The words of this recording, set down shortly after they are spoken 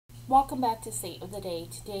Welcome back to Saint of the Day.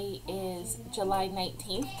 Today is July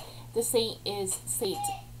 19th. The saint is Saint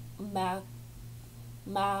Macrina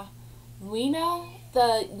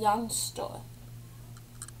the Younger.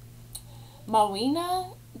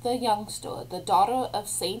 Macrina the Younger, the daughter of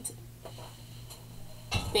Saint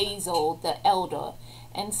Basil the Elder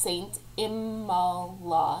and Saint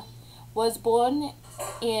Emmelia, was born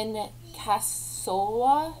in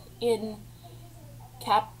Caesarea in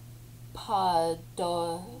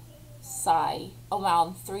Cappadocia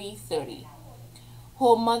around 330.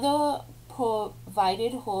 Her mother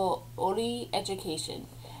provided her early education,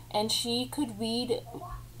 and she could read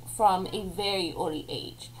from a very early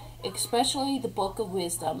age, especially the Book of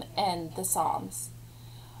Wisdom and the Psalms.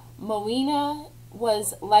 Macrina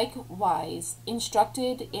was likewise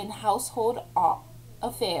instructed in household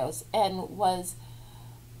affairs and was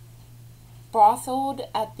betrothed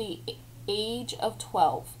at the age of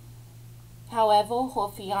 12. However, her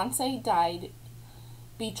fiance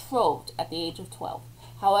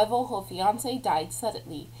died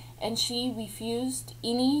suddenly, and she refused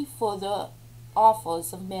any further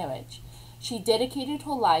offers of marriage. She dedicated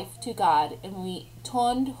her life to God and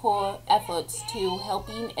returned her efforts to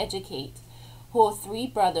helping educate her three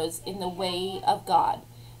brothers in the way of God: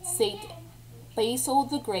 Saint Basil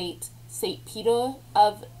the Great, Saint Peter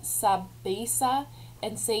of Sebaste,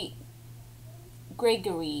 and Saint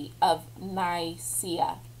Gregory of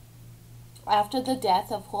Nyssa. After the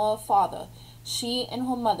death of her father, she and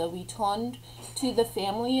her mother returned to the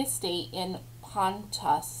family estate in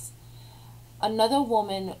Pontus. Other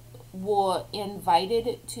women were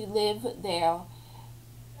invited to live there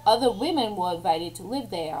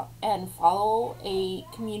and follow a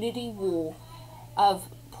community rule of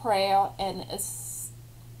prayer and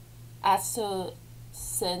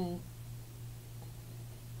asceticism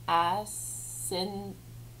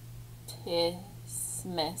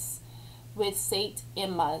with Saint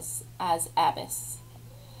Emmelia as abbess.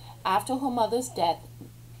 After her mother's death,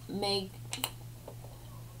 Macrina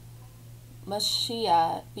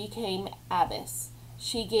became abbess.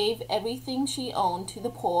 She gave everything she owned to the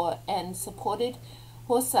poor and supported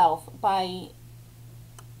herself by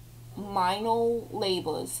menial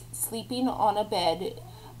labors, sleeping on a bed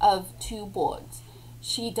of two boards.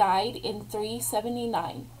 She died in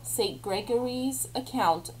 379. Saint Gregory's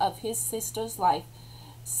account of his sister's life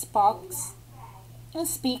speaks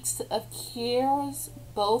of cures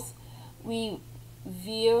both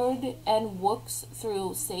revered and works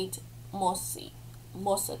through Saint Macrina.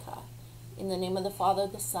 In the name of the Father,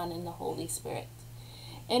 the Son, and the Holy Spirit.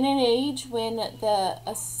 In an age when the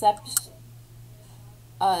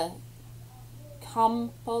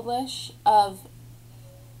accomplishment of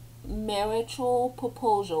marital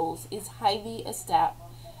proposals is highly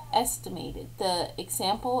estimated, the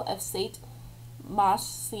example of Saint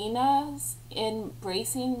Macrina's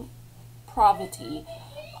embracing poverty,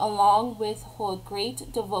 along with her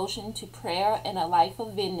great devotion to prayer and a life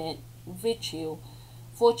of virtue,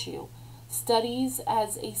 stands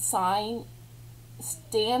as a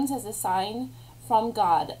sign from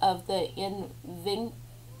God of the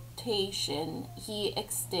invitation He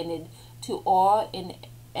extended to all in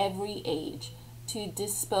every age to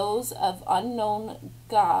dispose of unknown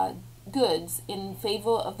goods in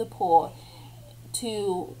favor of the poor,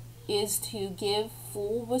 is to give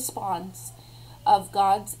full response of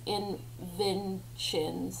God's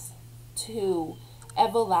inventions to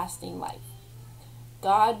everlasting life.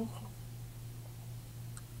 God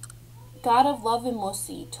of love and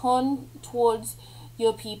mercy, turn towards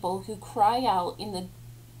your people who cry out in the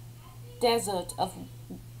desert of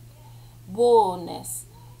wilderness.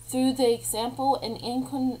 Through the example and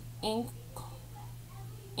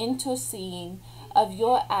intercession of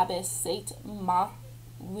your abbess, Saint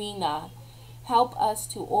Macrina, help us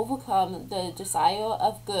to overcome the desire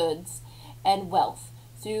of goods and wealth.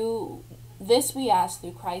 Through this we ask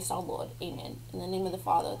through Christ our Lord. Amen. In the name of the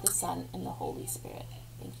Father, the Son, and the Holy Spirit.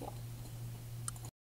 Thank you.